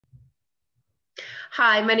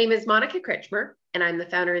Hi, my name is Monica Kretschmer, and I'm the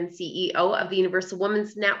founder and CEO of the Universal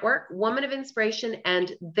Women's Network, Woman of Inspiration.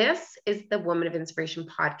 And this is the Woman of Inspiration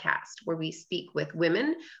podcast, where we speak with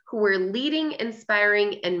women who are leading,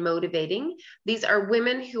 inspiring, and motivating. These are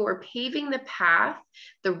women who are paving the path,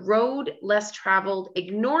 the road less traveled,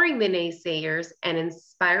 ignoring the naysayers, and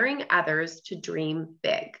inspiring others to dream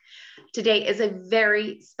big. Today is a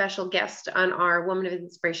very special guest on our Woman of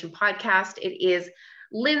Inspiration podcast. It is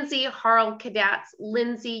Lindsay Harle Kadatz.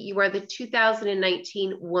 Lindsay, you are the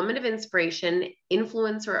 2019 Woman of Inspiration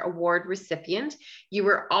Influencer Award recipient. You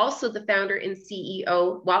were also the founder and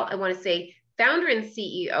CEO, founder and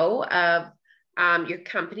CEO of your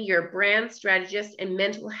company. You're a brand strategist and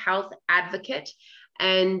mental health advocate,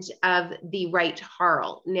 and of the Right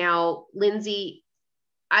Harle. Now, Lindsay,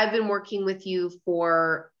 I've been working with you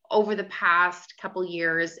for over the past couple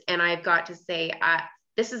years, and I've got to say,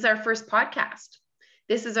 this is our first podcast.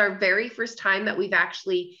 This is our very first time that we've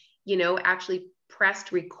actually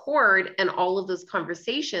pressed record and all of those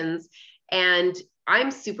conversations. And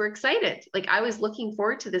I'm super excited. Like, I was looking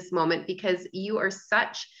forward to this moment because you are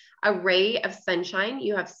such a ray of sunshine.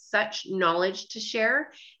 You have such knowledge to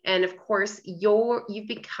share. And of course, you've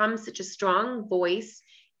become such a strong voice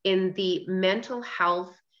in the mental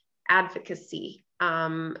health advocacy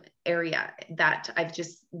area that I've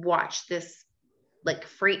just watched this like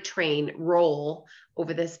freight train roll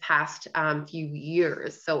over this past few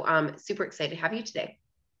years. So I'm super excited to have you today.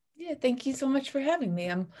 Yeah, thank you so much for having me.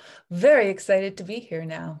 I'm very excited to be here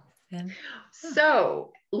now.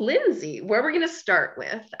 So Lindsay, where we're going to start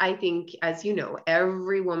with, I think, as you know,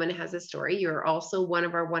 every woman has a story. You're also one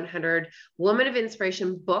of our 100 Woman of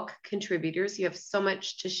Inspiration book contributors. You have so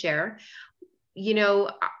much to share. You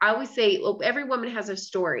know, I always say, well, every woman has a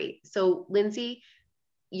story. So Lindsay,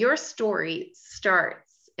 your story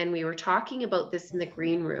starts, and we were talking about this in the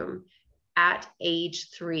green room, at age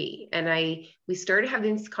 3. And we started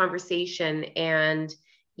having this conversation. And,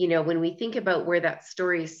 you know, when we think about where that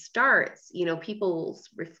story starts, you know, people's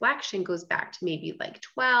reflection goes back to maybe like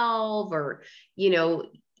 12 or, you know,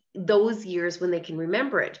 those years when they can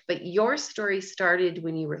remember it. But your story started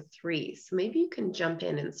when you were 3. So maybe you can jump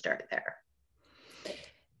in and start there.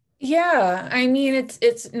 Yeah, I mean,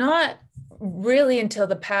 it's not really until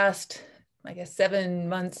the past, I guess, 8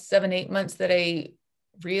 months that I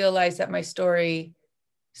realized that my story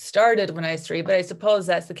started when I was 3, but I suppose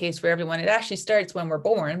that's the case for everyone. It actually starts when we're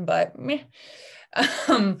born, but tiny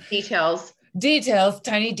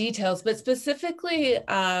details, but specifically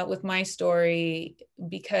with my story,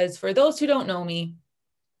 because for those who don't know me,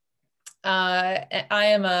 I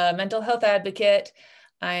am a mental health advocate.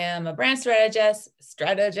 I am a brand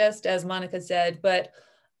strategist, as Monica said, but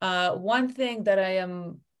one thing that I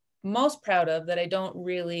am most proud of that I don't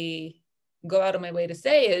really go out of my way to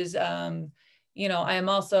say is, you know, I am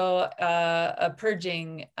also a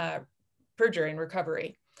purger in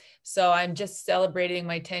recovery. So I'm just celebrating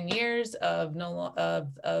my 10 years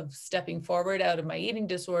of stepping forward out of my eating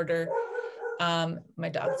disorder. My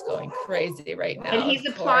dog's going crazy right now. And he's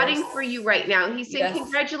applauding for you right now. He's saying, yes,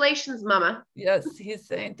 congratulations, Mama. Yes, he's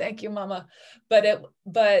saying, thank you, Mama.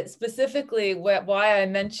 But specifically why I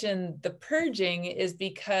mentioned the purging is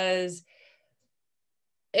because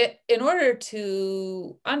in order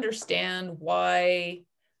to understand why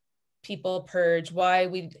people purge, why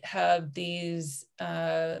we have these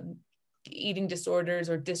eating disorders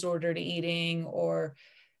or disordered eating or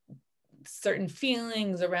certain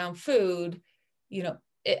feelings around food, you know,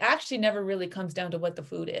 it actually never really comes down to what the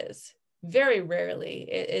food is. Very rarely.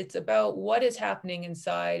 It's about what is happening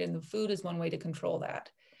inside, and the food is one way to control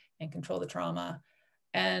that and control the trauma.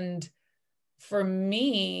 And for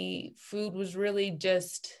me, food was really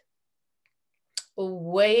just a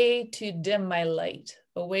way to dim my light,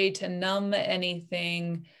 a way to numb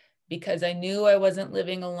anything, because I knew I wasn't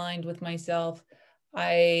living aligned with myself.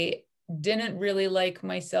 I didn't really like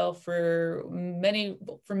myself for many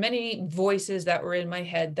voices that were in my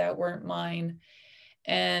head that weren't mine.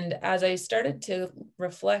 And as I started to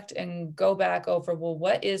reflect and go back over, well,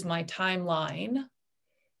 what is my timeline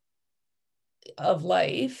of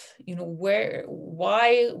life? You know,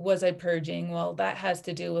 why was I purging? Well, that has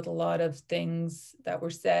to do with a lot of things that were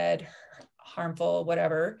said, harmful,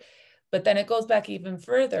 whatever. But then it goes back even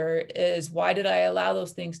further, is why did I allow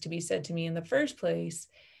those things to be said to me in the first place?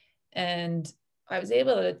 And I was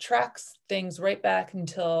able to track things right back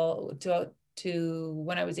to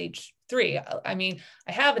when I was age 3. I mean,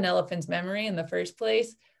 I have an elephant's memory in the first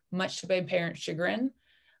place, much to my parents' chagrin.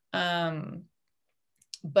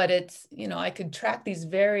 But it's, you know, I could track these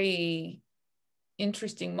very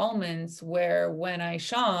interesting moments where when I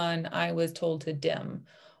shone, I was told to dim,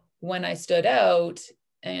 when I stood out,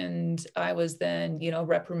 and I was then,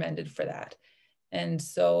 reprimanded for that. And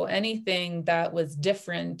so anything that was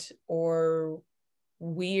different or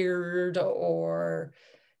weird or,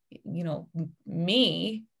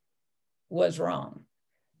 me was wrong.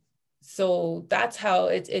 So that's how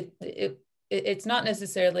it's not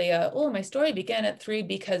necessarily my story began at 3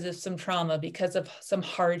 because of some trauma, because of some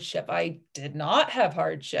hardship. I did not have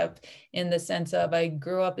hardship in the sense of I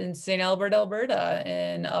grew up in St. Albert, Alberta,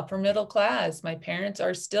 in upper middle class. My parents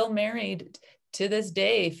are still married to this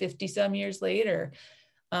day, 50 some years later.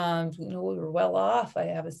 We were well off. I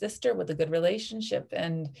have a sister with a good relationship.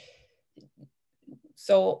 And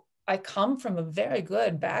so I come from a very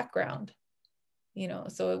good background.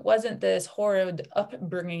 So it wasn't this horrid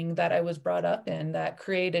upbringing that I was brought up in that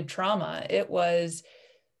created trauma. It was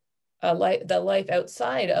the life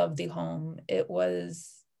outside of the home. It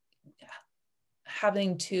was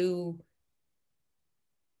having to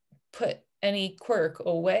put any quirk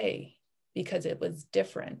away because it was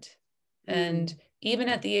different. And even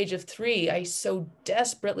at the age of 3, I so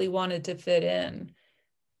desperately wanted to fit in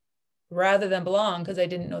rather than belong, because I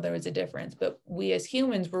didn't know there was a difference. But we as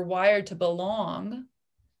humans were wired to belong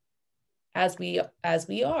as we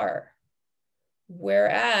are.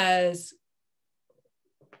 Whereas,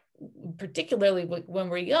 particularly when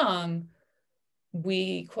we're young,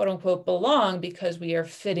 we quote unquote belong because we are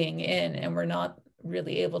fitting in, and we're not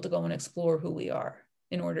really able to go and explore who we are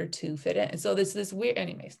in order to fit in. And so this weird,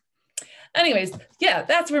 anyways, yeah,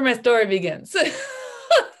 that's where my story begins.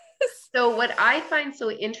 So what I find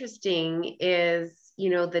so interesting is,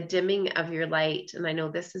 the dimming of your light. And I know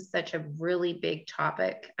this is such a really big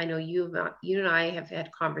topic. I know you and I have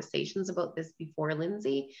had conversations about this before,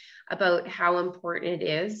 Lindsay, about how important it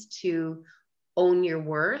is to own your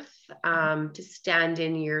worth, to stand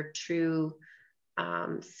in your true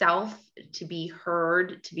self, to be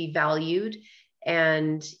heard, to be valued,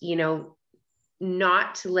 and,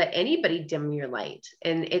 not to let anybody dim your light.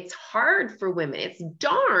 And it's hard for women. It's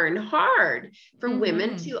darn hard for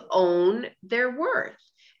women to own their worth.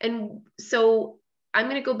 And so I'm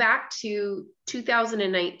going to go back to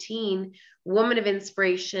 2019 Woman of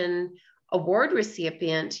Inspiration Award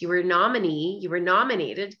recipient. You were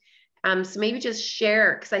nominated. So maybe just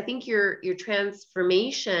share, because I think your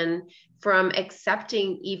transformation from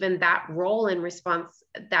accepting even that role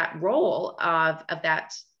of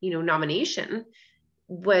that, nomination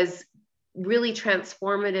was really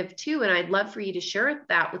transformative too. And I'd love for you to share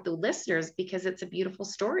that with the listeners, because it's a beautiful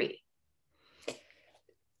story.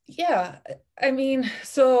 Yeah.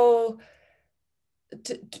 So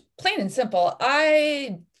plain and simple,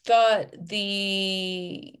 I thought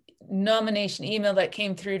the nomination email that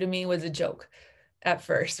came through to me was a joke at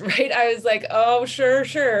first, right? I was like, oh,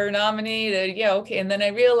 sure, nominated. Yeah, okay. And then I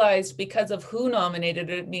realized, because of who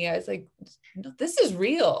nominated me, I was like, no, this is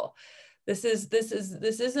real. This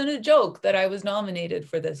isn't a joke that I was nominated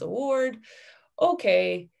for this award.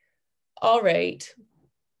 Okay, all right.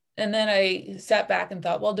 And then I sat back and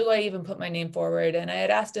thought, well, do I even put my name forward? And I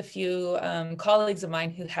had asked a few colleagues of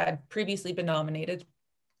mine who had previously been nominated.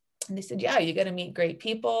 And they said, yeah, you got to meet great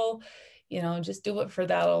people, just do it for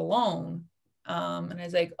that alone. And I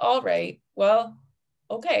was like, all right, well,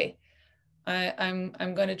 okay, I'm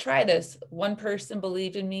going to try this. One person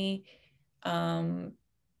believed in me.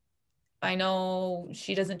 I know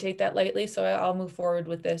she doesn't take that lightly, so I'll move forward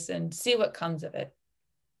with this and see what comes of it.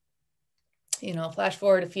 Flash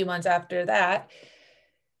forward a few months after that,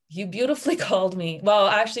 you beautifully called me. Well,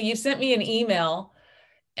 actually, you sent me an email,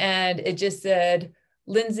 and it just said,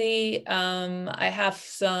 Lindsay, I have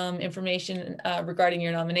some information regarding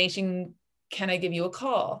your nomination. Can I give you a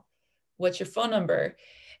call? What's your phone number?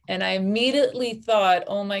 And I immediately thought,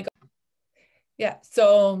 oh my God. Yeah.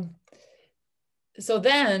 So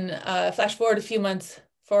then flash forward a few months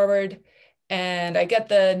forward, and I get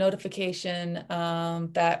the notification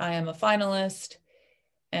that I am a finalist,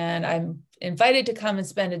 and I'm invited to come and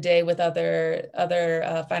spend a day with other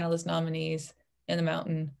finalist nominees in the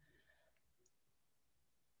mountain.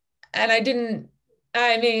 And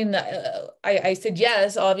I said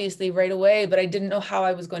yes, obviously, right away, but I didn't know how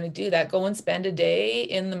I was going to do that. Go and spend a day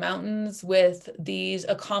in the mountains with these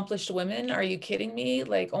accomplished women. Are you kidding me?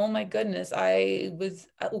 Like, oh my goodness, I was,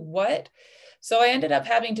 what? So I ended up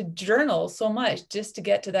having to journal so much just to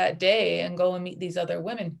get to that day and go and meet these other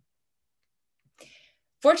women.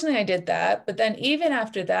 Fortunately, I did that. But then even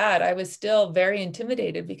after that, I was still very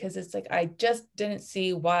intimidated, because it's like, I just didn't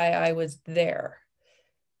see why I was there.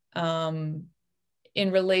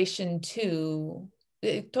 In relation to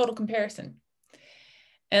total comparison.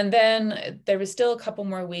 And then there was still a couple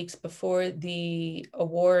more weeks before the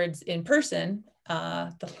awards in person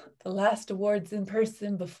the last awards in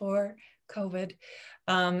person before COVID.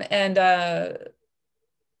 I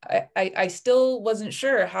still wasn't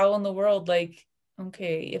sure how in the world, like,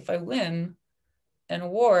 okay, if I win an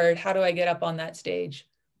award, how do I get up on that stage?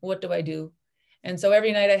 What do I do? And so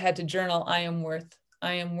every night I had to journal, I am worthy.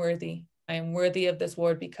 I am worthy of this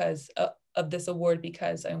award because of this award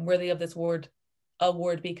because I'm worthy of this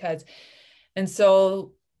award because. And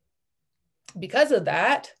so because of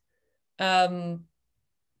that,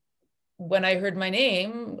 when I heard my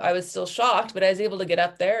name, I was still shocked, but I was able to get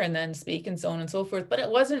up there and then speak and so on and so forth. But it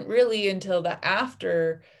wasn't really until the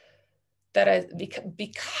after that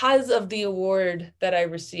because of the award that I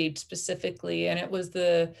received specifically, and it was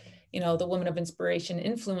the Woman of Inspiration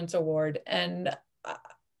Influence Award. And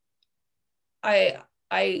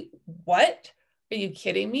what? Are you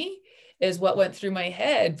kidding me? Is what went through my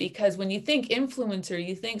head, because when you think influencer,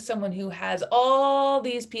 you think someone who has all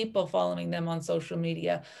these people following them on social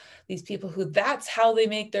media, these people who that's how they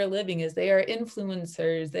make their living, is they are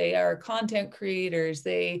influencers, they are content creators,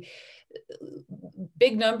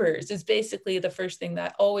 big numbers is basically the first thing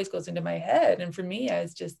that always goes into my head. And for me, I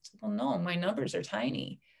was just, well, no, my numbers are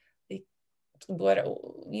tiny.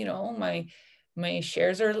 My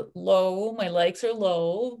shares are low, my likes are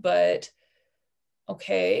low, but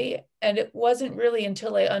okay. And it wasn't really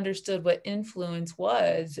until I understood what influence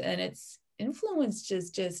was. And it's influence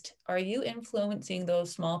just are you influencing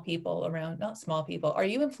those small people around, not small people, are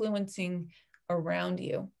you influencing around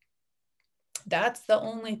you? That's the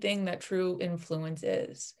only thing that true influence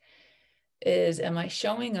is am I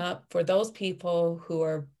showing up for those people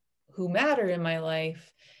who matter in my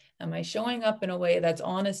life? Am I showing up in a way that's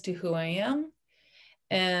honest to who I am?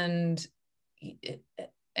 And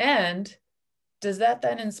does that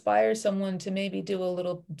then inspire someone to maybe do a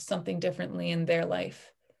little something differently in their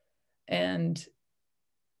life? And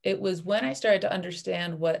it was when I started to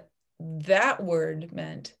understand what that word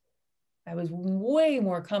meant, I was way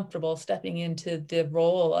more comfortable stepping into the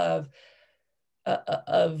role of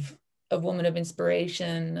a woman of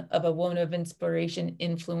inspiration, of a woman of inspiration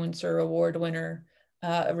influencer award winner,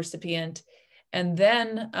 a recipient. And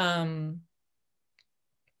then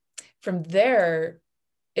from there,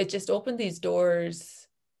 it just opened these doors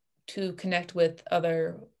to connect with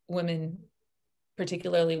other women,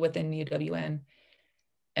 particularly within UWN.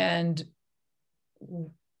 And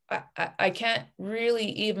I can't really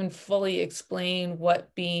even fully explain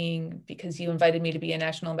what being, because you invited me to be a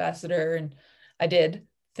national ambassador, and I did,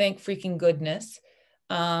 thank freaking goodness.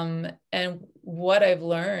 And what I've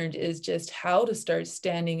learned is just how to start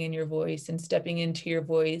standing in your voice and stepping into your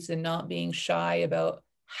voice and not being shy about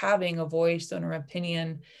having a voice and an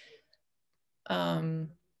opinion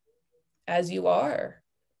as you are.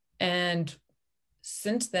 And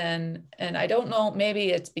since then, and I don't know, maybe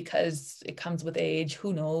it's because it comes with age,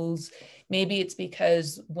 who knows? Maybe it's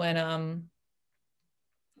because when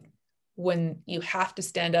you have to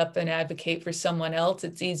stand up and advocate for someone else,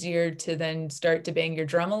 it's easier to then start to bang your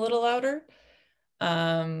drum a little louder.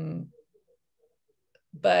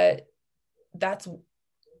 But that's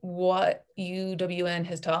what UWN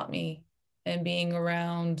has taught me, and being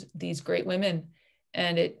around these great women.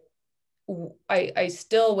 And I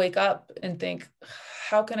still wake up and think,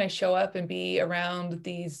 how can I show up and be around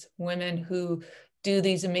these women who do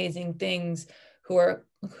these amazing things, who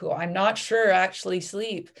I'm not sure actually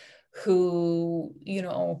sleep, who,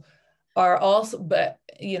 are also, but,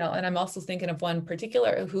 and I'm also thinking of one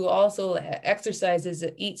particular who also exercises,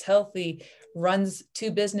 eats healthy, runs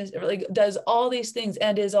two business, like does all these things,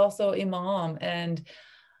 and is also a mom. And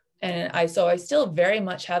I still very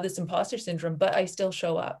much have this imposter syndrome, but I still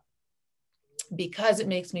show up because it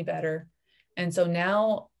makes me better. And so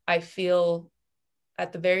now I feel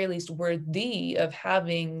at the very least worthy of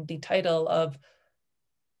having the title of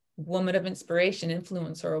Woman of Inspiration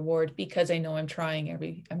Influencer Award, because I know I'm trying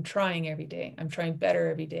every day. I'm trying better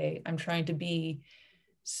every day. I'm trying to be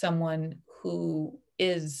someone who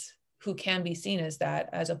can be seen as that,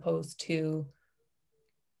 as opposed to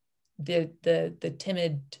the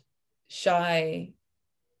timid, shy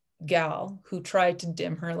gal who tried to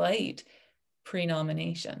dim her light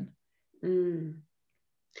pre-nomination.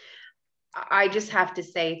 I just have to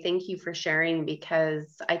say thank you for sharing,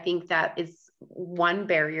 because I think that is one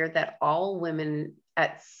barrier that all women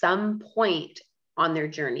at some point on their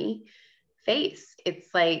journey face. It's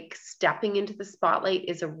like stepping into the spotlight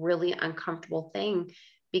is a really uncomfortable thing,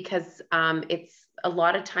 because it's a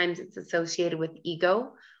lot of times it's associated with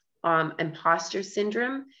ego, imposter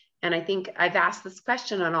syndrome. And I think I've asked this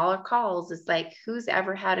question on all our calls, is like, who's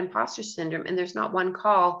ever had imposter syndrome? And there's not one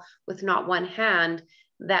call with not one hand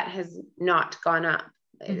that has not gone up.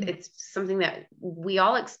 Mm-hmm. It's something that we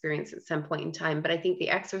all experience at some point in time. But I think the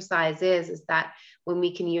exercise is that when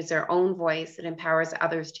we can use our own voice, it empowers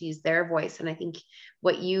others to use their voice. And I think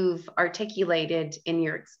what you've articulated in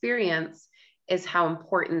your experience is how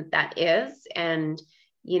important that is. And,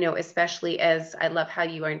 you know, especially as I love how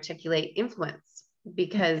you articulate influence,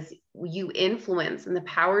 because you influence, and the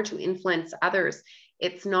power to influence others.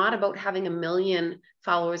 It's not about having 1 million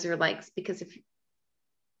followers or likes, because if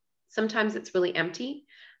sometimes it's really empty,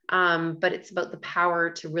 but it's about the power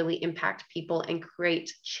to really impact people and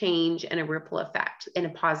create change and a ripple effect in a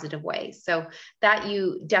positive way. So that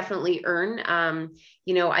you definitely earn.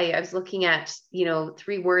 You know, I was looking at, you know,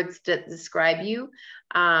 3 words to describe you.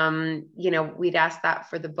 You know, we'd ask that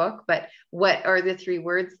for the book, but what are the 3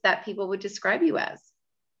 words that people would describe you as?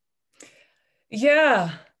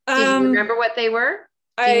 Yeah. Do you remember what they were?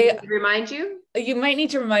 Do you need me to remind you? You might need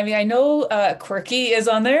to remind me. I know quirky is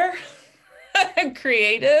on there.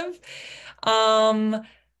 Creative. I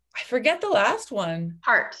forget the last one.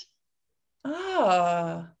 Heart.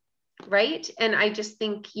 Ah. Right. And I just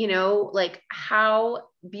think, you know, like, how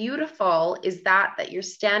beautiful is that you're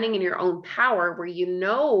standing in your own power, where you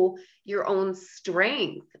know your own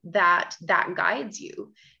strength, that guides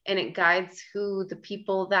you, and it guides who the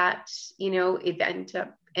people that, you know, end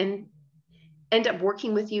up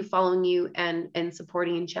working with you, following you, and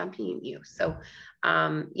supporting and championing you. So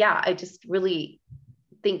yeah, I just really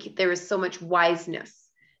think there is so much wiseness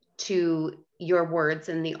to your words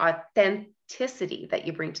and the authenticity that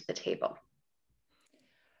you bring to the table.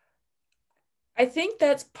 I think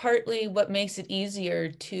that's partly what makes it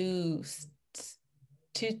easier to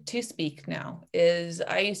speak now. Is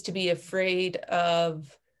I used to be afraid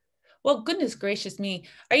of, well, goodness gracious me,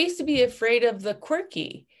 I used to be afraid of the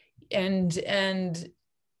quirky, and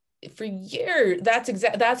for years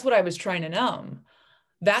that's what I was trying to numb.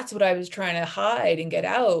 That's what I was trying to hide and get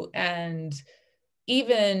out. And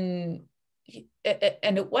it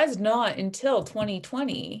was not until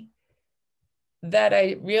 2020 that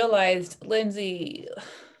I realized, Lindsay,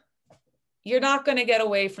 you're not going to get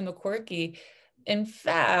away from the quirky. In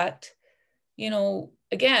fact, you know,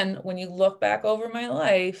 again, when you look back over my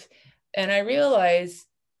life, and I realized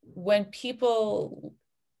when people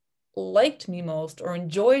liked me most or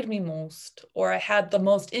enjoyed me most or I had the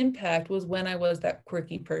most impact was when I was that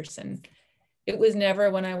quirky person. It was never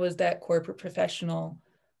when I was that corporate professional.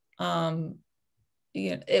 You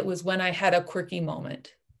know, it was when I had a quirky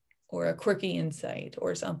moment or a quirky insight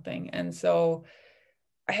or something. And so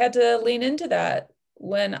I had to lean into that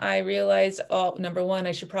when I realized, oh, number one,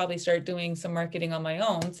 I should probably start doing some marketing on my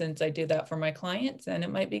own, since I do that for my clients, and it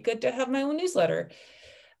might be good to have my own newsletter.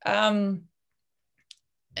 And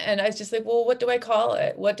I was just like, well, what do I call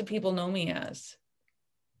it? What do people know me as?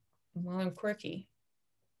 Well, I'm quirky.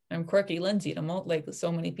 I'm quirky Lindsay to like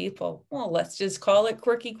so many people. Well, let's just call it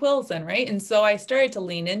Quirky Quills then, right? And so I started to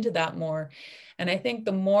lean into that more. And I think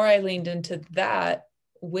the more I leaned into that,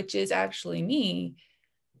 which is actually me,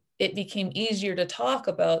 it became easier to talk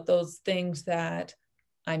about those things that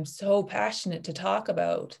I'm so passionate to talk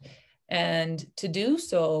about, and to do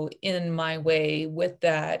so in my way with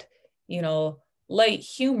that, you know, light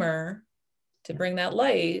humor, to bring that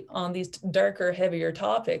light on these darker, heavier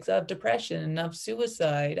topics of depression, of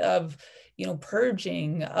suicide, of, you know,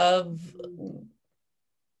 purging, of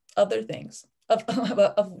other things,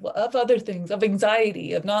 of other things, of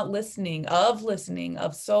anxiety, of not listening, of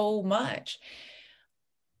so much.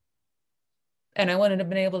 And I wouldn't have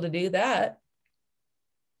been able to do that.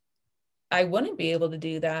 I wouldn't be able to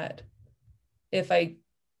do that if I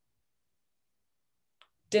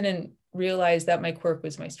didn't realize that my quirk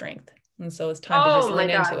was my strength. And so it's time to just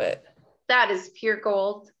lean into it. That is pure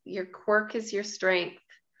gold. Your quirk is your strength.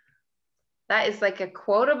 That is like a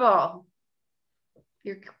quotable.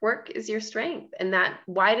 Your quirk is your strength. And that,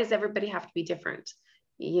 why does everybody have to be different?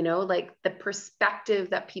 You know, like, the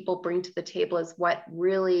perspective that people bring to the table is what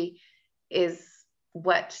really is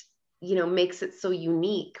what, you know, makes it so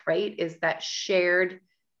unique, right? Is that shared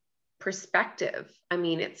perspective. I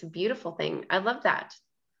mean, it's a beautiful thing. I love that.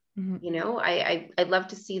 Mm-hmm. You know, I'd love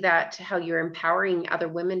to see that, how you're empowering other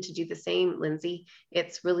women to do the same, Lindsay.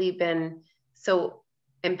 It's really been so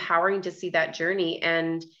empowering to see that journey.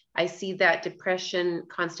 And I see that depression,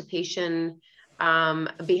 constipation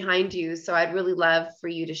behind you. So I'd really love for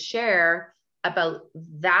you to share about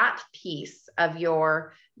that piece of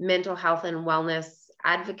your mental health and wellness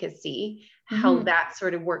advocacy, how that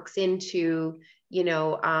sort of works into, you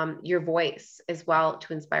know, your voice as well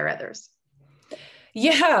to inspire others.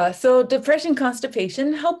 Yeah, so Depression,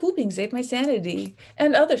 Constipation, How Pooping Saved My Sanity,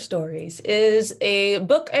 and Other Stories is a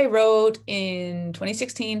book I wrote in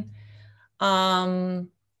 2016. And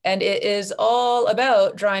it is all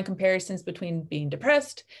about drawing comparisons between being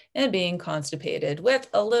depressed and being constipated with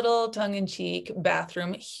a little tongue-in-cheek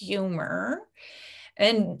bathroom humor.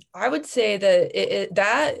 And I would say that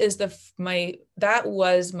that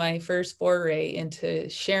was my first foray into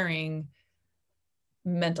sharing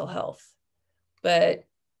mental health. But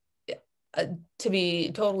to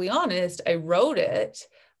be totally honest, I wrote it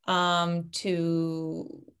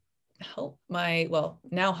to help my,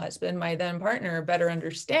 now husband, my then partner, better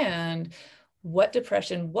understand what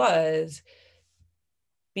depression was,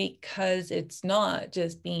 because it's not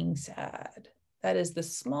just being sad. That is the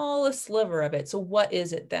smallest sliver of it. So what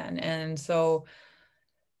is it then? And so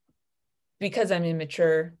because I'm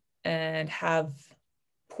immature and have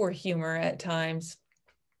poor humor at times,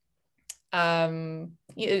 I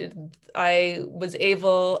was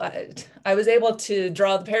able to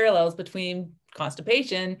draw the parallels between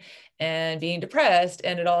constipation and being depressed,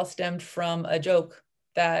 and it all stemmed from a joke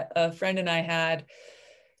that a friend and I had.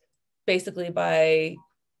 Basically, the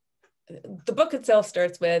book itself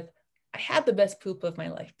starts with, "I had the best poop of my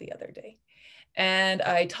life the other day." And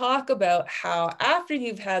I talk about how after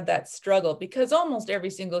you've had that struggle, because almost every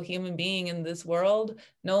single human being in this world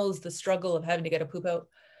knows the struggle of having to get a poop out,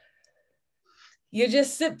 you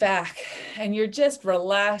just sit back and you're just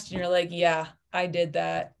relaxed and you're like, yeah, I did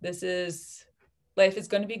that. Life is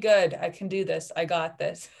going to be good. I can do this. I got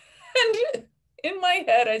this. And in my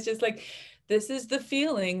head, I was just like, this is the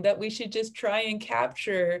feeling that we should just try and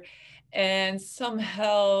capture and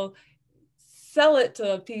somehow sell it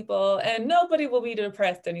to people, and nobody will be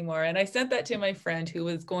depressed anymore. And I sent that to my friend who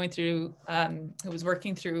was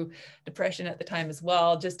working through depression at the time as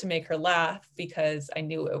well, just to make her laugh, because I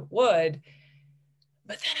knew it would.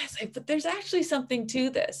 But then I was like, but there's actually something to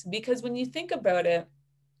this, because when you think about it,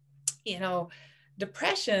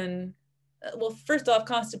 depression, well, first off,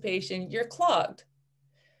 constipation, you're clogged.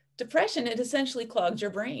 Depression, it essentially clogs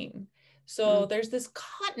your brain. So there's this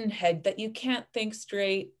cotton head that you can't think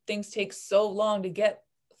straight. Things take so long to get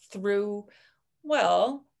through.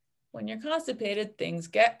 Well, when you're constipated, things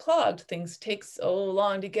get clogged. Things take so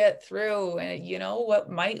long to get through. And what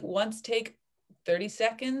might once take 30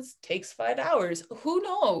 seconds takes 5 hours. Who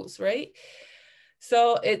knows, right?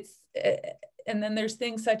 So and then there's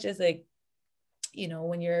things such as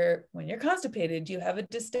when you're constipated, you have a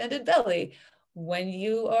distended belly. When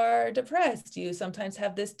you are depressed, you sometimes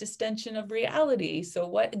have this distension of reality. So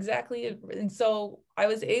what exactly? And so I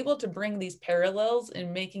was able to bring these parallels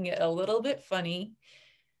and making it a little bit funny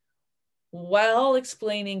while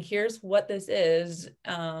explaining, here's what this is.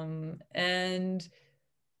 And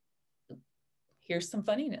here's some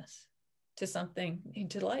funniness to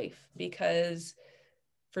life, because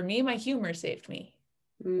for me, my humor saved me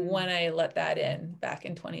when I let that in back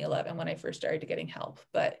in 2011, when I first started getting help.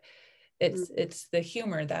 But it's the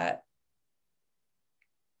humor that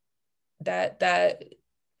I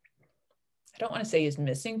don't want to say is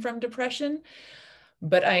missing from depression,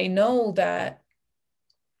 but I know that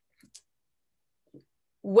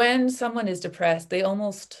when someone is depressed, they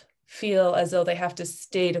almost feel as though they have to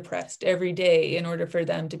stay depressed every day in order for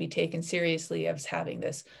them to be taken seriously as having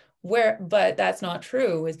this. But that's not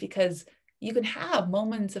true, is because you can have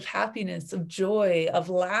moments of happiness, of joy, of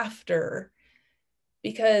laughter,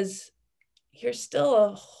 because you're still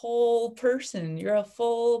a whole person. You're a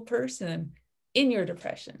full person in your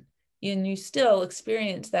depression, and you still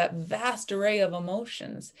experience that vast array of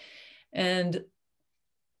emotions. And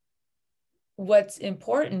what's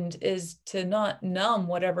important is to not numb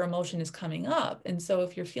whatever emotion is coming up. And so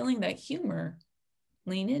if you're feeling that humor,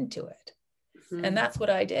 lean into it. And that's what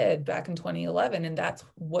I did back in 2011. And that's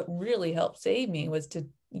what really helped save me, was to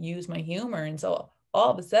use my humor. And so all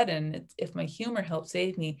of a sudden, if my humor helped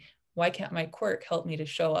save me, why can't my quirk help me to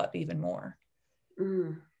show up even more?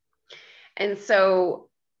 And so,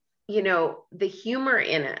 the humor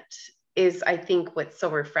in it is, I think, what's so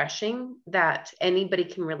refreshing, that anybody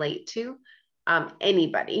can relate to,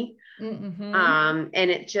 anybody. And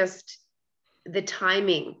it just, the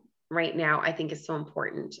timing right now, I think, is so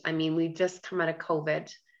important. I mean, we've just come out of COVID,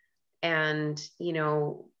 and,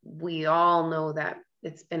 we all know that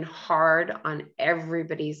it's been hard on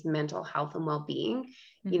everybody's mental health and well-being,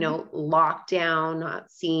 lockdown, not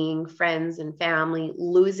seeing friends and family,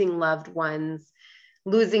 losing loved ones,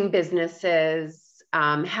 losing businesses,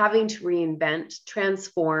 having to reinvent,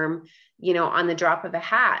 transform, on the drop of a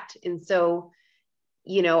hat. And so,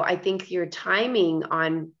 I think your timing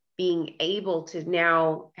on being able to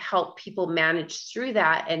now help people manage through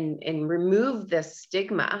that and remove the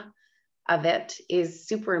stigma of it is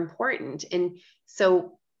super important. And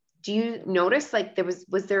so do you notice, like,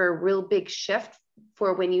 was there a real big shift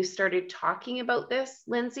for when you started talking about this,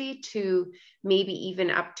 Lindsay, to maybe even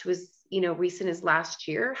up to as, recent as last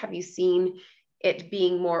year? Have you seen it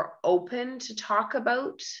being more open to talk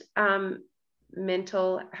about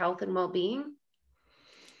mental health and well-being?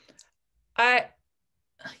 I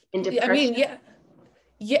And depression? mean,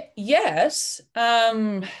 yes.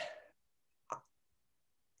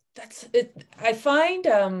 That's it. I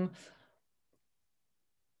find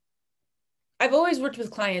I've always worked with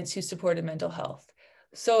clients who supported mental health.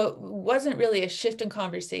 So it wasn't really a shift in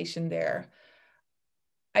conversation there.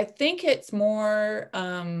 I think it's more,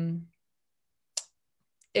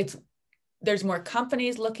 there's more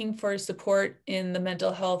companies looking for support in the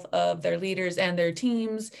mental health of their leaders and their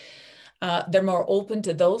teams. They're more open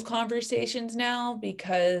to those conversations now,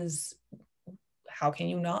 because how can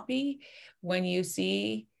you not be when you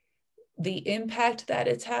see the impact that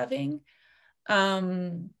it's having?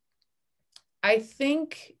 I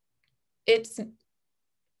think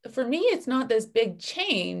for me, it's not this big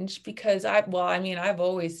change, because I've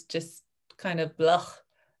always just kind of blah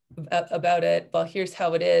about it. Well, here's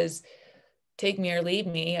how it is. Take me or leave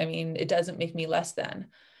me. I mean, it doesn't make me less than.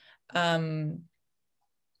 But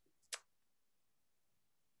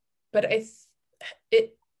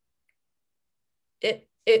it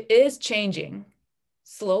is changing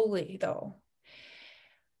slowly, though,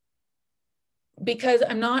 because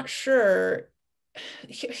I'm not sure.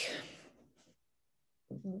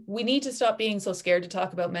 We need to stop being so scared to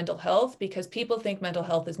talk about mental health, because people think mental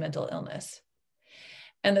health is mental illness.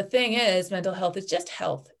 And the thing is, mental health is just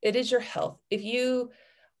health. It is your health. If you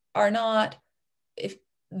are not, if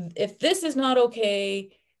this is not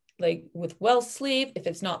okay, like with well sleep, if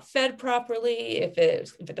it's not fed properly, if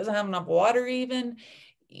it doesn't have enough water even,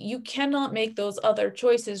 you cannot make those other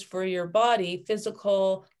choices for your body,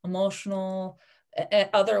 physical, emotional,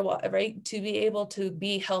 otherwise, right, to be able to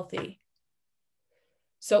be healthy.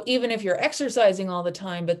 So even if you're exercising all the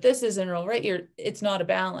time, but this isn't all right, it's not a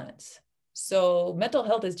balance. So mental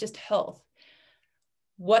health is just health.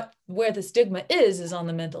 Where the stigma is on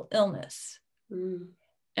the mental illness.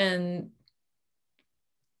 And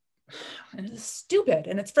it's stupid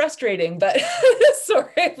and it's frustrating, but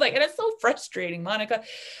sorry, and it's so frustrating, Monica,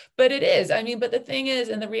 but it is. I mean, but the thing is,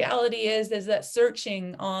 and the reality is that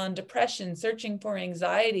searching on depression, searching for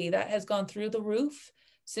anxiety, that has gone through the roof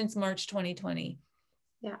since March 2020.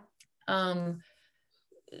 Yeah.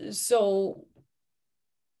 So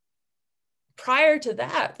prior to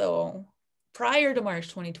that, though, prior to March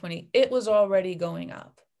 2020, it was already going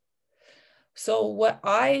up. So what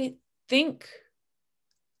I think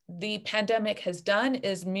the pandemic has done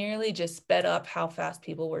is merely just sped up how fast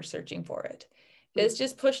people were searching for it. It's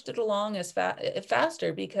just pushed it along as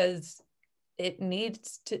faster, because it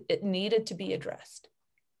needed to be addressed.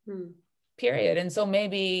 Period. And so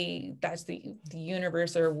maybe that's the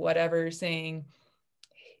universe or whatever saying,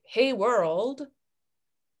 hey, world,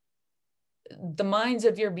 the minds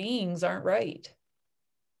of your beings aren't right.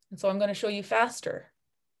 And so I'm going to show you faster,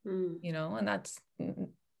 and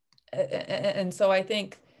and so I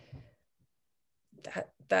think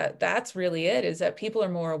that's really it, is that people are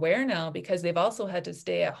more aware now, because they've also had to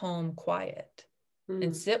stay at home quiet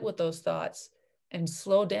and sit with those thoughts and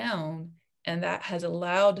slow down. And that has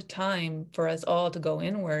allowed time for us all to go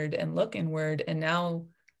inward and look inward, and now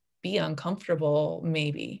be uncomfortable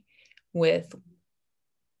maybe with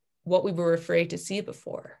what we were afraid to see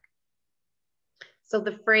before. So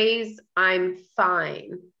the phrase, I'm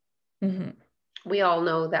fine. We all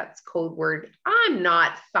know that's code word. I'm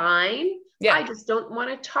not fine. Yeah. I just don't want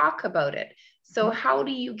to talk about it. So how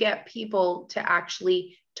do you get people to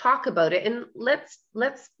actually talk about it? And let's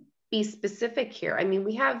be specific here. I mean,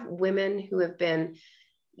 we have women who have been,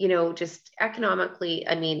 just economically,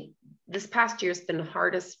 I mean, this past year has been the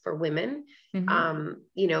hardest for women,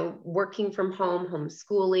 working from home,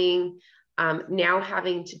 homeschooling, now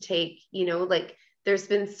having to take, there's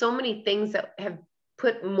been so many things that have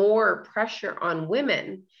put more pressure on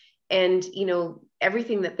women, and,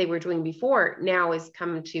 everything that they were doing before now is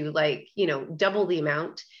come to double the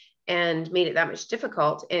amount, and made it that much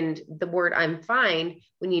difficult. And the word I'm fine,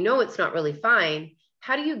 when it's not really fine,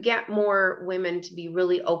 how do you get more women to be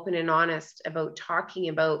really open and honest about talking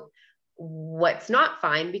about what's not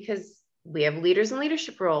fine? Because we have leaders in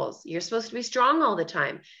leadership roles. You're supposed to be strong all the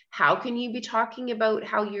time. How can you be talking about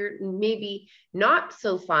how you're maybe not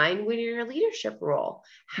so fine when you're in a leadership role?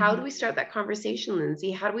 How do we start that conversation,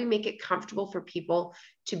 Lindsay? How do we make it comfortable for people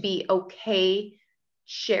to be okay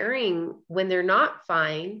sharing when they're not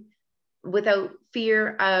fine, without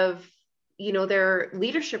fear of, their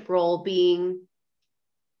leadership role being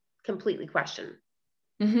completely questioned?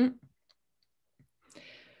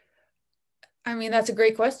 I mean, that's a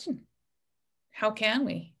great question. How can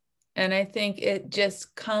we? And I think it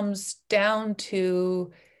just comes down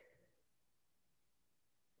to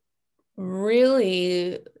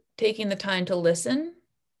really taking the time to listen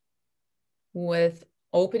with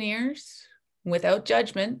open ears, without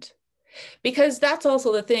judgment. Because that's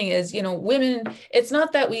also the thing is, women, it's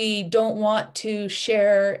not that we don't want to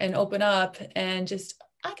share and open up and just,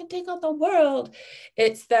 I can take on the world.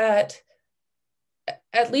 It's that,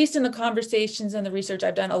 at least in the conversations and the research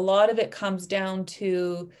I've done, a lot of it comes down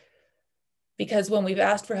to, because when we've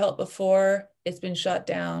asked for help before, it's been shut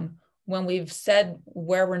down. When we've said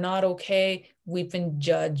where we're not okay, we've been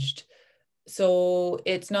judged. So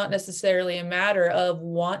it's not necessarily a matter of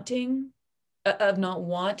not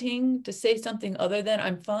wanting to say something other than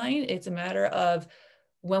I'm fine. It's a matter of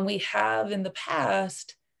when we have in the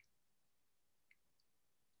past,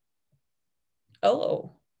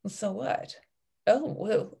 oh, so what?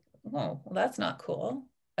 Oh, well, that's not cool.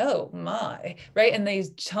 Oh my, right? And these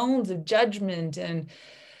tones of judgment, and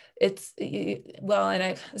it's,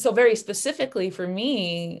 well, so very specifically for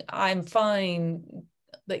me, I'm fine.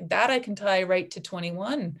 Like that I can tie right to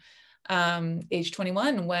 21, age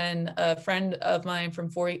 21, when a friend of mine from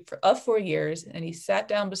 4 years, and he sat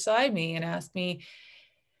down beside me and asked me,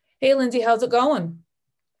 hey, Lindsay, how's it going?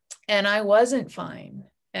 And I wasn't fine.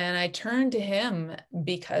 And I turned to him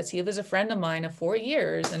because he was a friend of mine of 4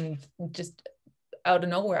 years, and just out of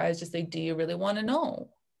nowhere, I was just like, do you really want to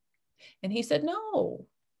know? And he said, no,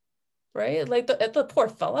 right? Like the poor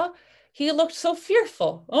fella, he looked so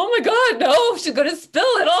fearful. Oh my God, no, she's going to spill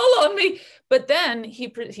it all on me. But then he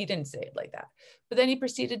didn't say it like that. But then he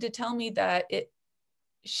proceeded to tell me that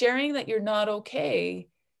sharing that you're not okay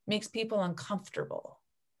makes people uncomfortable.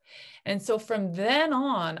 And so from then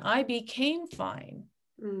on, I became fine.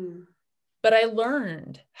 But I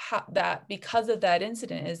learned that because of that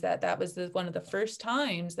incident, is that was one of the first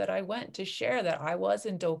times that I went to share that I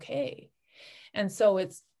wasn't okay. And so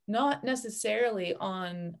it's not necessarily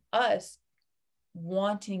on us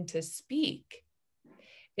wanting to speak.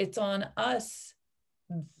 It's on us,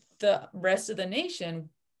 the rest of the nation,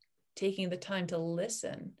 taking the time to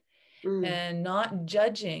listen and not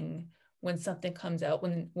judging when something comes out,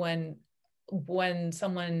 when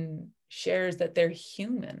someone shares that they're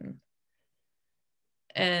human.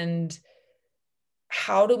 And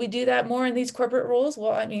how do we do that more in these corporate roles?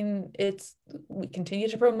 Well, I mean, we continue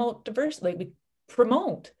to promote diversity. Like, we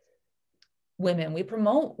promote women, we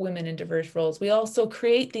promote women in diverse roles. We also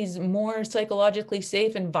create these more psychologically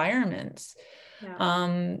safe environments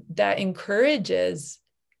that encourages,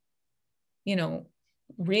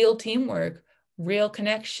 real teamwork, real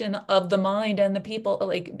connection of the mind and the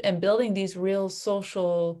people, and building these real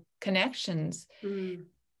social connections.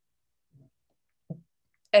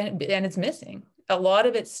 And it's missing. A lot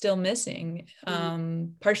of it's still missing,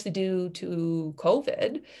 partially due to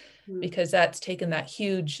COVID, because that's taken that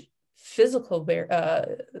huge physical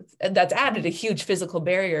that's added a huge physical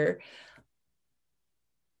barrier.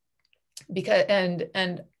 Because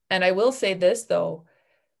and I will say this though,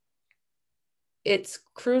 it's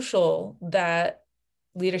crucial that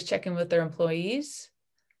leaders check in with their employees,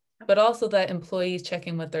 but also that employees check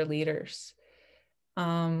in with their leaders.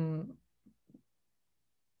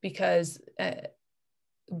 Because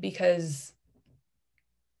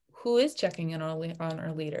who is checking in on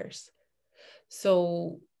our leaders?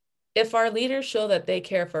 So if our leaders show that they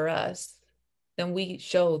care for us, then we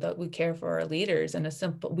show that we care for our leaders. And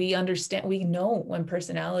we understand, we know when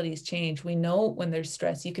personalities change, we know when there's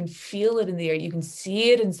stress, you can feel it in the air, you can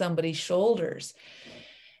see it in somebody's shoulders.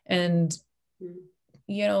 And,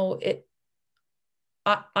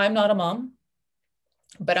 I'm not a mom,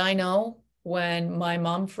 but I know when my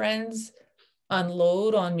mom friends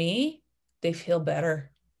unload on me, they feel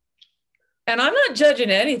better. And I'm not judging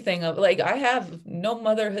anything I have no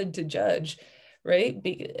motherhood to judge, right?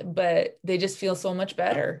 But they just feel so much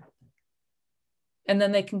better. And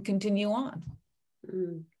then they can continue on.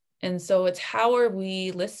 And so it's, how are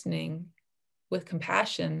we listening with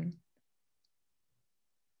compassion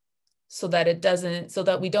so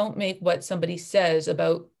that we don't make what somebody says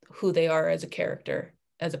about who they are as a character,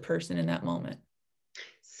 as a person in that moment.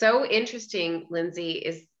 So interesting, Lindsay,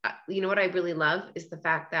 is, what I really love is the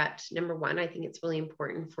fact that, number one, I think it's really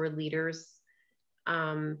important for leaders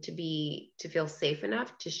to feel safe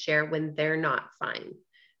enough to share when they're not fine,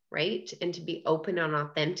 right? And to be open and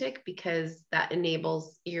authentic, because that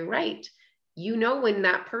enables, you're right. When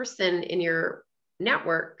that person in your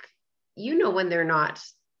network, when they're not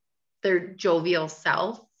their jovial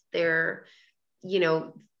self, they're,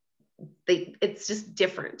 it's just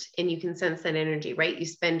different, and you can sense that energy, right? You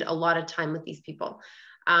spend a lot of time with these people.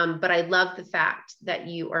 But I love the fact that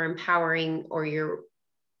you are empowering, or your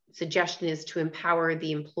suggestion is to empower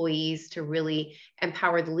the employees, to really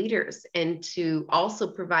empower the leaders, and to also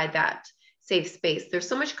provide that safe space. There's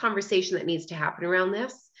so much conversation that needs to happen around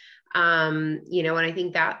this. You know, and I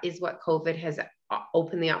think that is what COVID has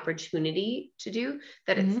opened the opportunity to do,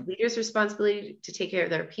 that it's leaders' responsibility to take care of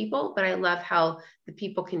their people. But I love how the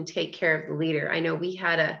people can take care of the leader. I know we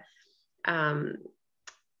had a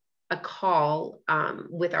call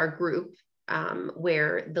with our group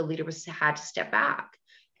where the leader had to step back,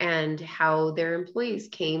 and how their employees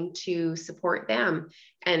came to support them.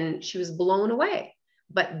 And she was blown away.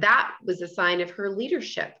 But that was a sign of her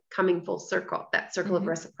leadership coming full circle, that circle of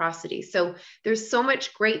reciprocity. So there's so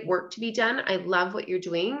much great work to be done. I love what you're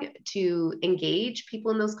doing to engage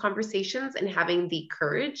people in those conversations, and having the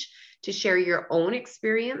courage to share your own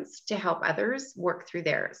experience to help others work through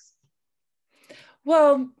theirs.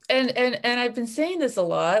 Well, and I've been saying this a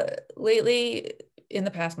lot lately in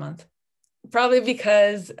the past month, probably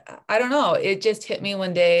because, I don't know, it just hit me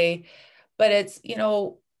one day. But it's, you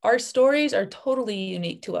know, our stories are totally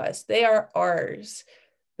unique to us. They are ours,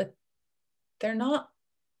 but they're not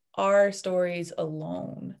our stories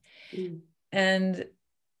alone. And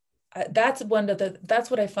that's that's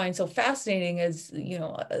what I find so fascinating is, you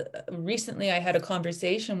know, recently I had a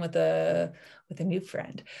conversation with a new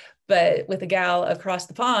friend, but with a gal across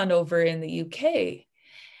the pond over in the UK.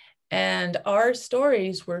 And our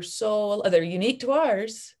stories were they're unique to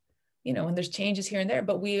ours, you know, and there's changes here and there,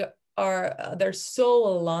 but they're so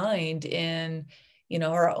aligned in, you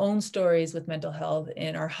know, our own stories with mental health,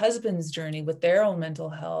 and our husband's journey with their own mental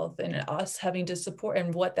health, and us having to support,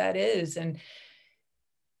 and what that is. And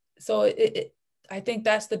so I think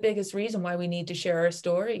that's the biggest reason why we need to share our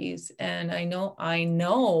stories. And I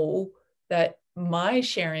know that my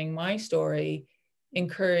sharing my story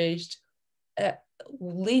encouraged at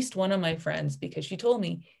least one of my friends, because she told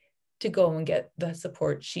me to go and get the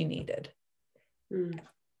support she needed.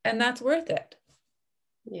 And that's worth it.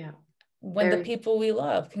 Yeah. When the people we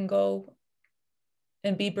love can go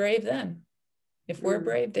and be brave, then if we're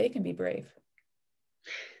brave, they can be brave.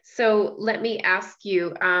 So let me ask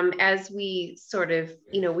you, as we sort of,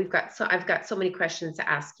 you know, I've got so many questions to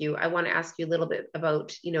ask you. I want to ask you a little bit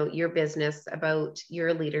about, you know, your business, about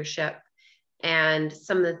your leadership, and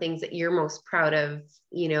some of the things that you're most proud of,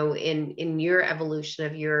 you know, in your evolution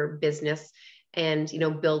of your business, and, you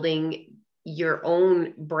know, building your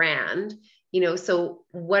own brand, you know. So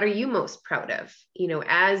what are you most proud of, you know,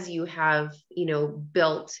 as you have, you know,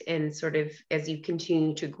 built, and sort of as you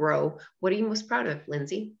continue to grow? What are you most proud of,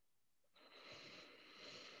 Lindsay?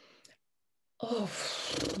 Oh,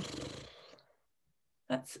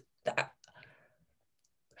 that's that.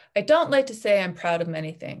 I don't like to say I'm proud of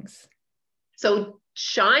many things. So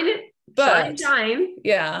shine it. But shine.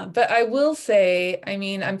 Yeah, but I will say, I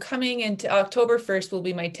mean, I'm coming into October 1st will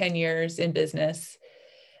be my 10 years in business.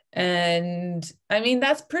 And I mean,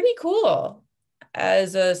 that's pretty cool.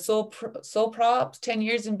 As a sole prop, 10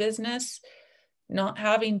 years in business, not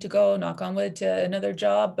having to go, knock on wood, to another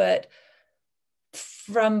job. But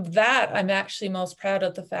from that, I'm actually most proud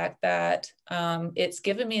of the fact that it's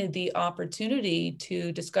given me the opportunity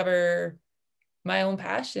to discover my own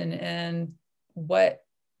passion and what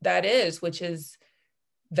that is, which is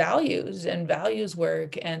values and values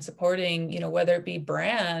work, and supporting, you know, whether it be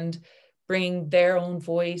brand, bringing their own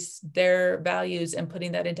voice, their values, and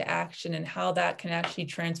putting that into action, and how that can actually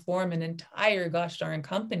transform an entire gosh darn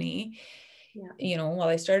company. Yeah. You know, while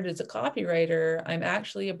I started as a copywriter, I'm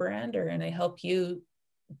actually a brander, and I help you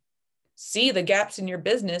see the gaps in your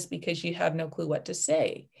business because you have no clue what to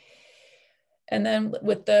say. And then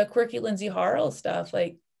with the quirky Lindsay Harle stuff,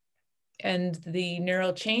 like, and the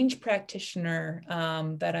neural change practitioner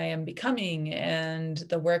that I am becoming, and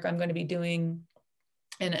the work I'm going to be doing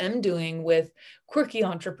and am doing with quirky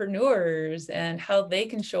entrepreneurs, and how they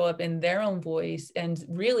can show up in their own voice and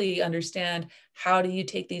really understand, how do you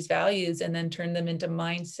take these values and then turn them into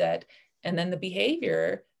mindset, and then the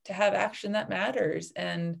behavior to have action that matters.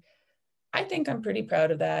 And I think I'm pretty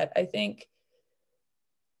proud of that. I think,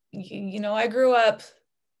 you know, I grew up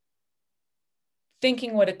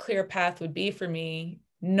thinking what a clear path would be for me,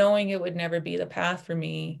 knowing it would never be the path for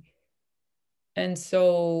me. And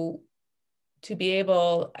so to be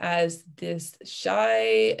able, as this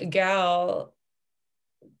shy gal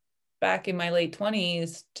back in my late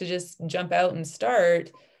 20s, to just jump out and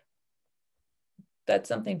start, that's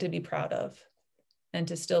something to be proud of. And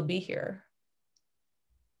to still be here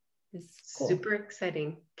is cool. Super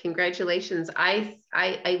exciting. Congratulations. I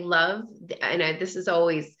love, and this is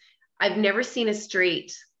always, I've never seen a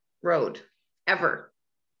straight road ever.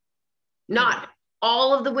 Not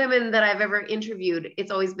all of the women that I've ever interviewed,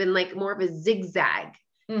 it's always been like more of a zigzag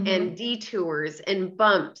and detours and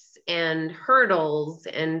bumps and hurdles.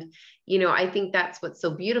 And, you know, I think that's what's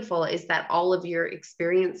so beautiful, is that all of your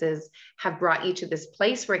experiences have brought you to this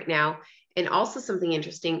place right now. And also something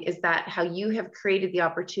interesting is that how you have created the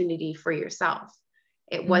opportunity for yourself.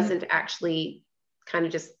 It wasn't actually kind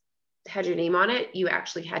of just had your name on it. You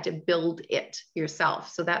actually had to build it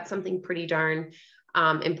yourself. So that's something pretty darn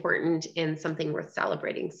important and something worth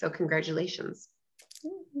celebrating. So congratulations.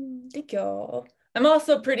 Thank you. I'm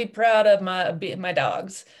also pretty proud of my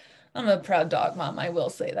dogs. I'm a proud dog mom, I will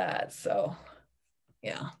say that. So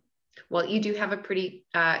yeah. Well, you do have a pretty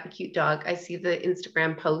cute dog. I see the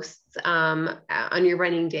Instagram posts on your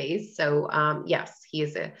running days. So yes, he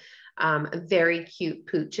is a very cute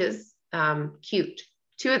pooches. Cute.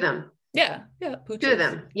 Two of them. Yeah. Pooches. Two of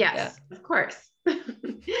them. Yes, of course.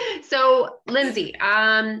 So Lindsay,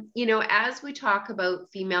 you know, as we talk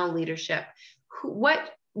about female leadership,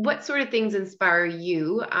 what sort of things inspire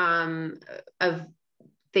you of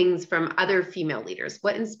things from other female leaders?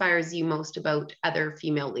 What inspires you most about other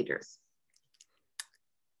female leaders?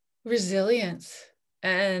 Resilience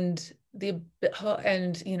and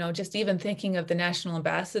you know, just even thinking of the national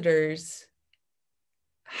ambassadors,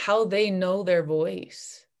 how they know their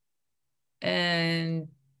voice and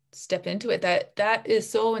step into it. That is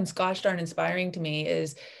so gosh darn inspiring to me,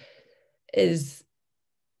 is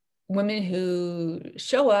women who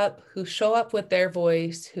show up with their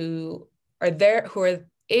voice, who are there, who are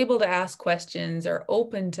able to ask questions, are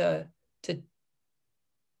open to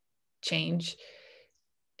change.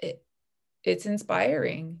 It's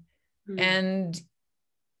inspiring. And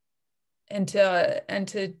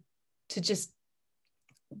to just,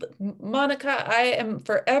 Monica, I am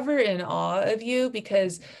forever in awe of you,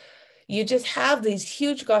 because you just have these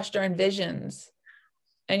huge gosh darn visions,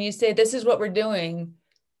 and you say, this is what we're doing,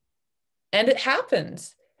 and it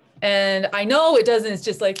happens. And I know it doesn't, it's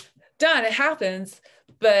just like done, it happens,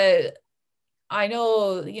 but I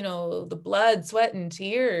know, you know, the blood, sweat, and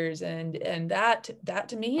tears, and that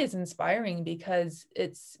to me is inspiring, because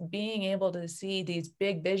it's being able to see these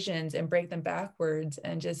big visions and break them backwards,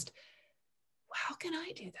 and just, how can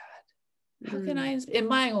I do that? How can I, in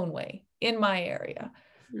my own way, in my area,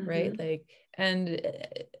 right? Like, and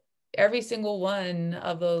every single one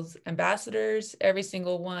of those ambassadors, every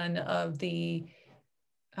single one of the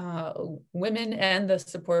women and the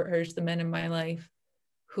supporters, the men in my life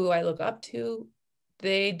who I look up to,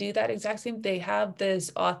 they do that exact same. They have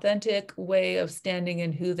this authentic way of standing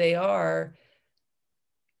in who they are,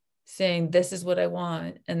 saying, this is what I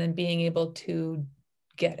want, and then being able to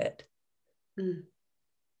get it. And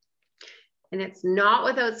it's not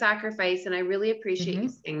without sacrifice. And I really appreciate you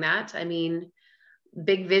saying that. I mean,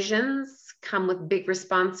 big visions come with big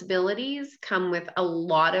responsibilities, come with a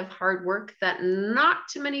lot of hard work that not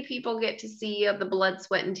too many people get to see, of the blood,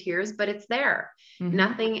 sweat, and tears, but it's there.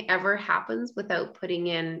 Nothing ever happens without putting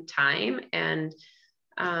in time. And,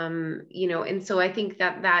 you know, and so I think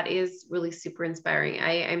that is really super inspiring.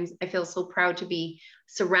 I feel so proud to be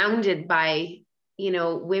surrounded by, you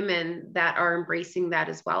know, women that are embracing that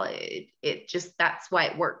as well. It just, that's why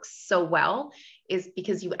it works so well, is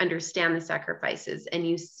because you understand the sacrifices, and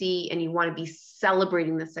you see, and you want to be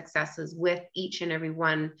celebrating the successes with each and every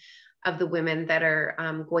one of the women that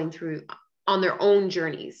are going through on their own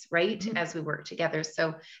journeys, right? As we work together.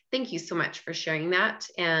 So thank you so much for sharing that.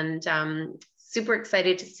 And super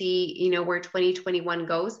excited to see, you know, where 2021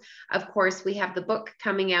 goes. Of course, we have the book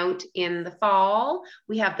coming out in the fall.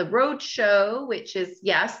 We have the road show, which is,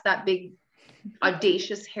 yes, that big,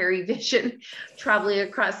 audacious, hairy vision, traveling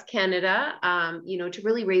across Canada, you know, to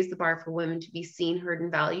really raise the bar for women to be seen, heard,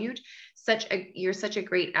 and valued. You're such a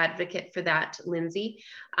great advocate for that, Lindsay.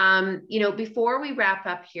 You know, before we wrap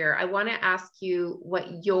up here, I want to ask you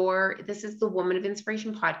this is the Woman of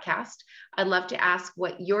Inspiration podcast. I'd love to ask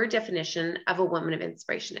what your definition of a woman of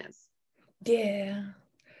inspiration is. Yeah.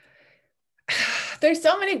 There's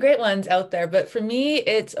so many great ones out there, but for me,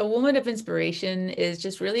 it's a woman of inspiration is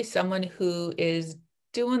just really someone who is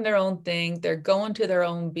doing their own thing. They're going to their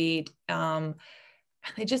own beat. And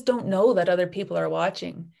they just don't know that other people are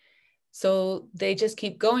watching. So they just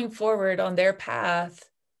keep going forward on their path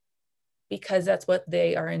because that's what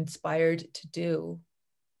they are inspired to do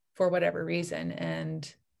for whatever reason.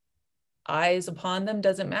 And eyes upon them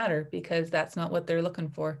doesn't matter, because that's not what they're looking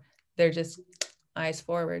for. They're just eyes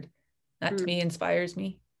forward. That to me inspires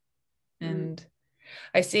me. And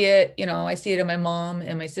I see it, you know, I see it in my mom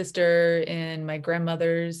and my sister and my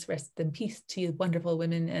grandmothers. Rest in peace to you wonderful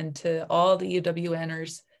women, and to all the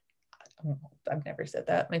UWNers. I've never said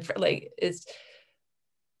that. My friend, like, it's,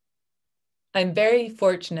 I'm very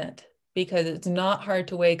fortunate because it's not hard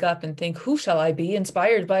to wake up and think, who shall I be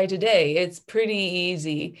inspired by today? It's pretty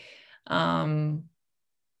easy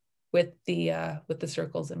with the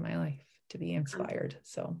circles in my life to be inspired.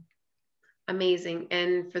 So amazing.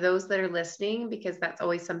 And for those that are listening, because that's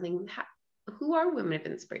always something, who are women of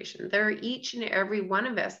inspiration? There are each and every one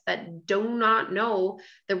of us that do not know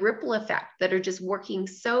the ripple effect, that are just working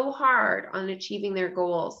so hard on achieving their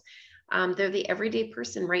goals. They're the everyday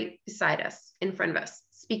person right beside us, in front of us,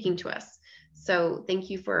 speaking to us. So thank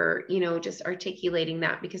you for, just articulating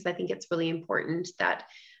that, because I think it's really important that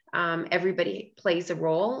everybody plays a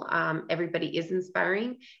role. Everybody is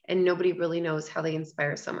inspiring, and nobody really knows how they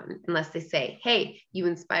inspire someone unless they say, hey, you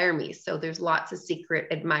inspire me. So there's lots of secret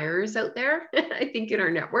admirers out there, I think, in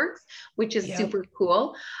our networks, which is super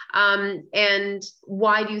cool. And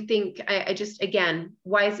why do you think, again,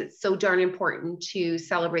 why is it so darn important to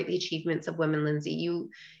celebrate the achievements of women, Lindsay? You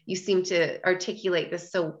seem to articulate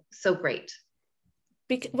this so great.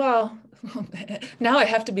 Well, now I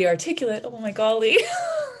have to be articulate. Oh my golly.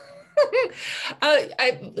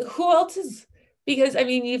 Who else is, because I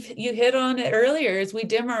mean, you hit on it earlier, is we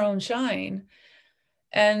dim our own shine.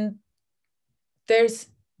 And there's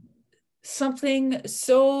something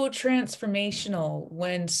so transformational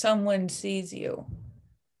when someone sees you.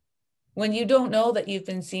 When you don't know that you've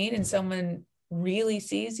been seen and someone really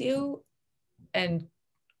sees you and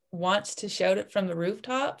wants to shout it from the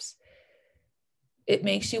rooftops, it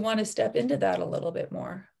makes you want to step into that a little bit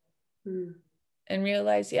more. And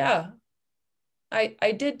realize, yeah,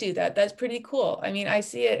 I did do that. That's pretty cool. I mean, I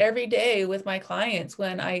see it every day with my clients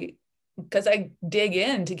because I dig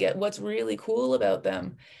in to get what's really cool about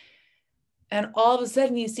them. And all of a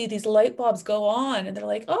sudden you see these light bulbs go on and they're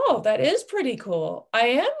like, oh, that is pretty cool. I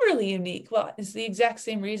am really unique. Well, it's the exact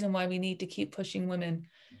same reason why we need to keep pushing women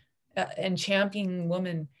and championing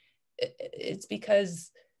women. It's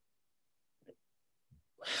because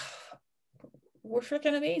we're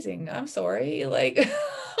freaking amazing. I'm sorry. Like,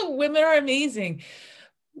 women are amazing.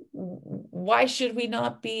 Why should we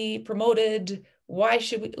not be promoted? Why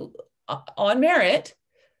should we, on merit,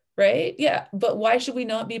 right? Yeah. But why should we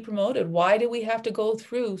not be promoted? Why do we have to go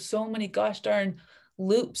through so many gosh darn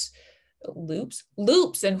loops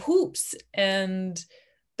and hoops and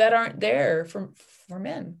that aren't there for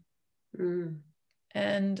men?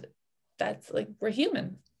 And that's like, we're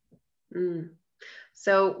human.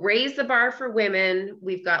 So raise the bar for women.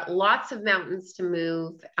 We've got lots of mountains to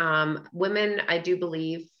move. Women, I do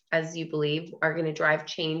believe, as you believe, are going to drive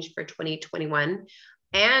change for 2021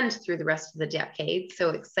 and through the rest of the decade. So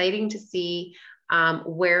exciting to see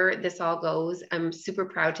where this all goes. I'm super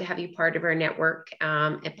proud to have you part of our network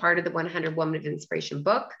and part of the 100 Women of Inspiration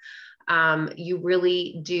book. You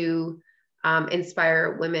really do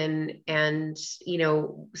inspire women, and,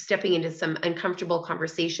 stepping into some uncomfortable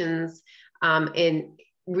conversations, and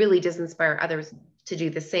really does inspire others to do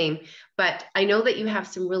the same. But I know that you have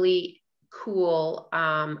some really cool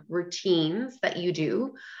routines that you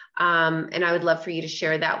do. And I would love for you to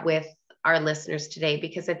share that with our listeners today,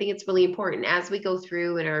 because I think it's really important as we go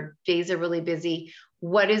through and our days are really busy.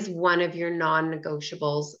 What is one of your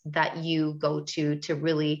non-negotiables that you go to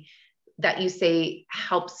really, that you say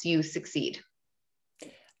helps you succeed?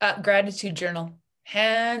 Gratitude journal,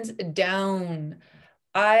 hands down.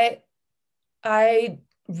 I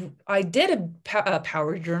did a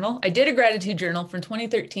power journal. I did a gratitude journal from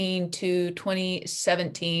 2013 to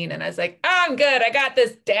 2017. And I was like, oh, I'm good. I got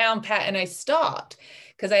this down pat. And I stopped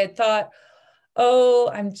because I had thought,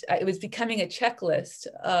 it was becoming a checklist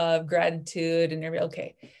of gratitude and everything.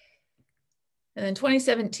 Okay. And then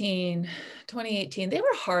 2017, 2018, they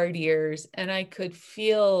were hard years. And I could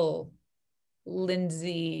feel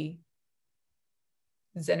Lindsay,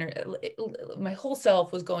 my whole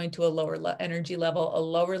self was going to a lower energy level, a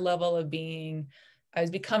lower level of being. I was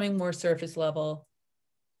becoming more surface level.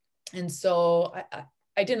 And so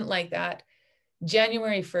I didn't like that.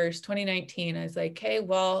 January 1st, 2019, I was like, okay,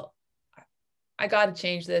 well, I got to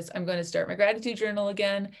change this. I'm going to start my gratitude journal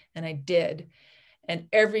again. And I did. And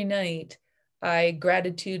every night I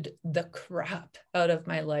gratitude the crap out of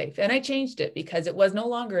my life. And I changed it because it was no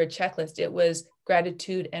longer a checklist. It was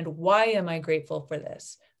gratitude and why am I grateful for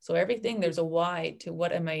this? So everything, there's a why to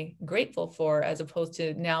what am I grateful for, as opposed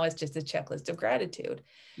to now it's just a checklist of gratitude.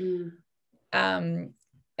 And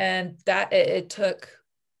that it took,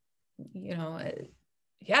 it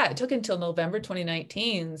took until November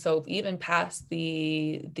 2019. So even past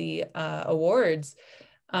the awards,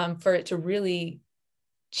 for it to really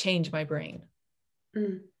change my brain.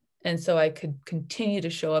 And so I could continue to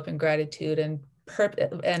show up in gratitude and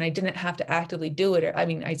and I didn't have to actively do it. I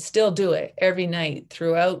mean, I still do it every night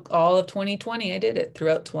throughout all of 2020. I did it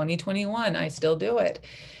throughout 2021. I still do it.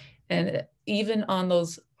 And even on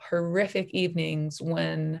those horrific evenings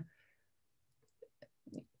when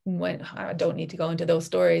I don't need to go into those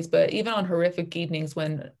stories, but even on horrific evenings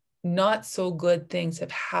when not so good things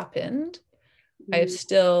have happened, I have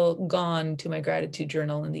still gone to my gratitude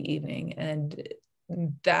journal in the evening. And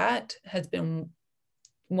that has been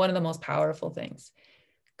one of the most powerful things,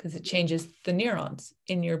 because it changes the neurons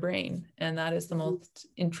in your brain. And that is the most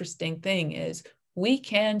interesting thing, is we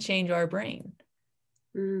can change our brain,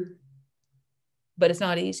 but it's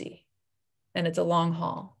not easy, and it's a long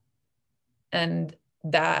haul. And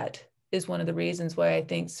that is one of the reasons why I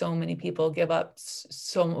think so many people give up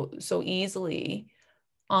so easily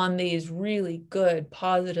on these really good,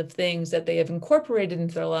 positive things that they have incorporated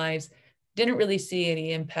into their lives, didn't really see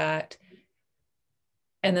any impact.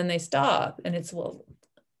 And then they stop, and it's, well,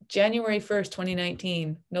 January 1st,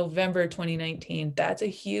 2019, November 2019, that's a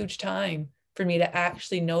huge time for me to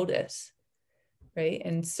actually notice, right?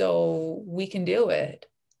 And so we can do it.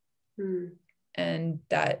 And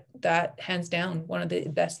that hands down, one of the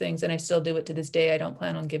best things, and I still do it to this day. I don't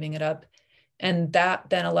plan on giving it up. And that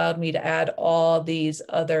then allowed me to add all these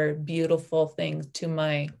other beautiful things to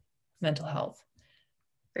my mental health.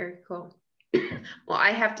 Very cool. Well,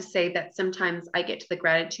 I have to say that sometimes I get to the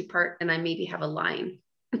gratitude part and I maybe have a line.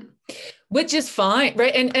 Which is fine,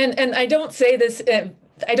 right? And I don't say this, to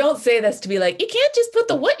be like, you can't just put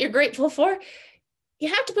the what you're grateful for. You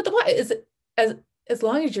have to put the what. As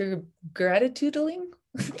long as you're gratituding.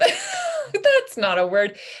 That's not a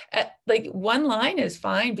word. Like, one line is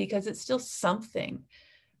fine, because it's still something,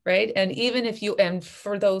 right? And even if you, and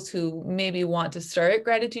for those who maybe want to start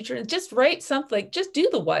gratitude, just write something, like, just do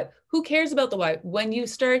the what. Who cares about the why? When you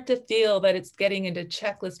start to feel that it's getting into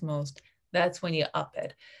checklist mode, that's when you up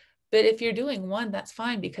it. But if you're doing one, that's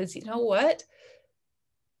fine, because you know what?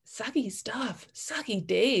 Sucky stuff, sucky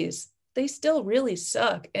days, they still really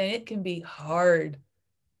suck. And it can be hard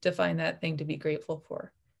to find that thing to be grateful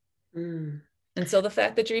for. And so the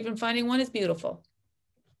fact that you're even finding one is beautiful.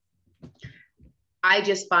 I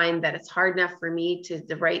just find that it's hard enough for me to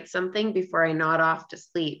write something before I nod off to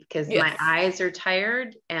sleep, because my eyes are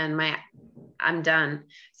tired and I'm done.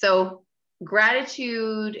 So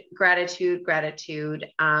gratitude.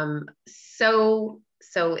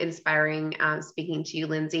 So inspiring speaking to you,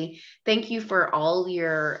 Lindsay. Thank you for all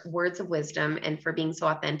your words of wisdom and for being so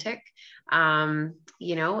authentic. And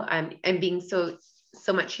being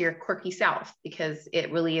so much your quirky self, because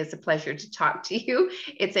it really is a pleasure to talk to you.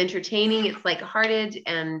 It's entertaining, it's lighthearted,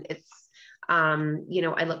 and it's,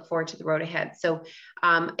 I look forward to the road ahead. So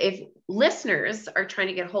if listeners are trying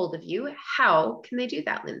to get hold of you, how can they do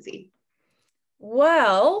that, Lindsay?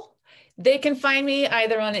 Well, they can find me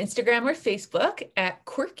either on Instagram or Facebook at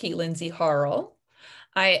Quirky Lindsay Harle.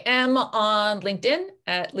 I am on LinkedIn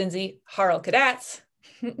at Lindsay Harle Kadatz.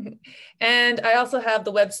 And I also have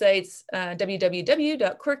the websites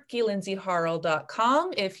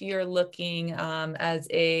www.quirkylindsayharle.com if you're looking as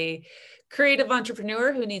a creative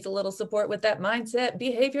entrepreneur who needs a little support with that mindset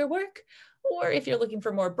behavior work, or if you're looking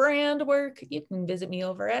for more brand work, you can visit me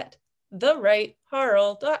over at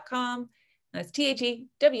therightharle.com. That's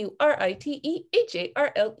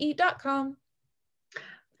THEWRITEHARLE.com.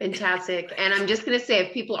 Fantastic. And I'm just going to say,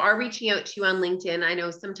 if people are reaching out to you on LinkedIn, I know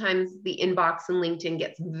sometimes the inbox in LinkedIn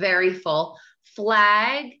gets very full.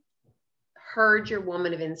 Flag Heard Your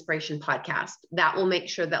Woman of Inspiration podcast. That will make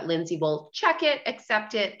sure that Lindsay will check it,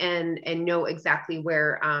 accept it, and know exactly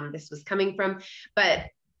where this was coming from. But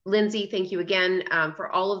Lindsay, thank you again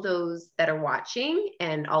for all of those that are watching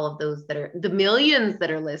and all of those that are the millions that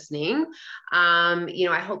are listening.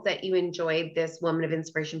 I hope that you enjoyed this Woman of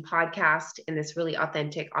Inspiration podcast and this really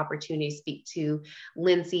authentic opportunity to speak to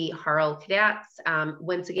Lindsay Harle Kadatz.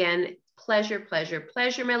 Once again, pleasure,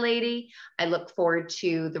 my lady. I look forward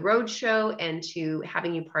to the roadshow and to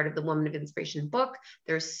having you part of the Woman of Inspiration book.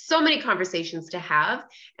 There's so many conversations to have.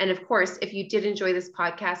 And of course, if you did enjoy this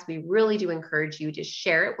podcast, we really do encourage you to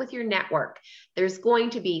share it with your network. There's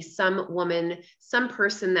going to be some woman, some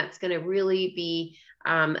person that's going to really be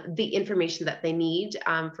the information that they need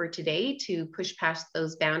for today to push past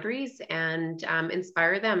those boundaries and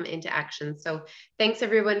inspire them into action. So thanks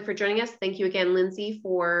everyone for joining us. Thank you again, Lindsay,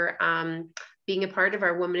 for being a part of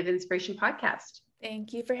our Woman of Inspiration podcast.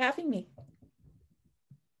 Thank you for having me.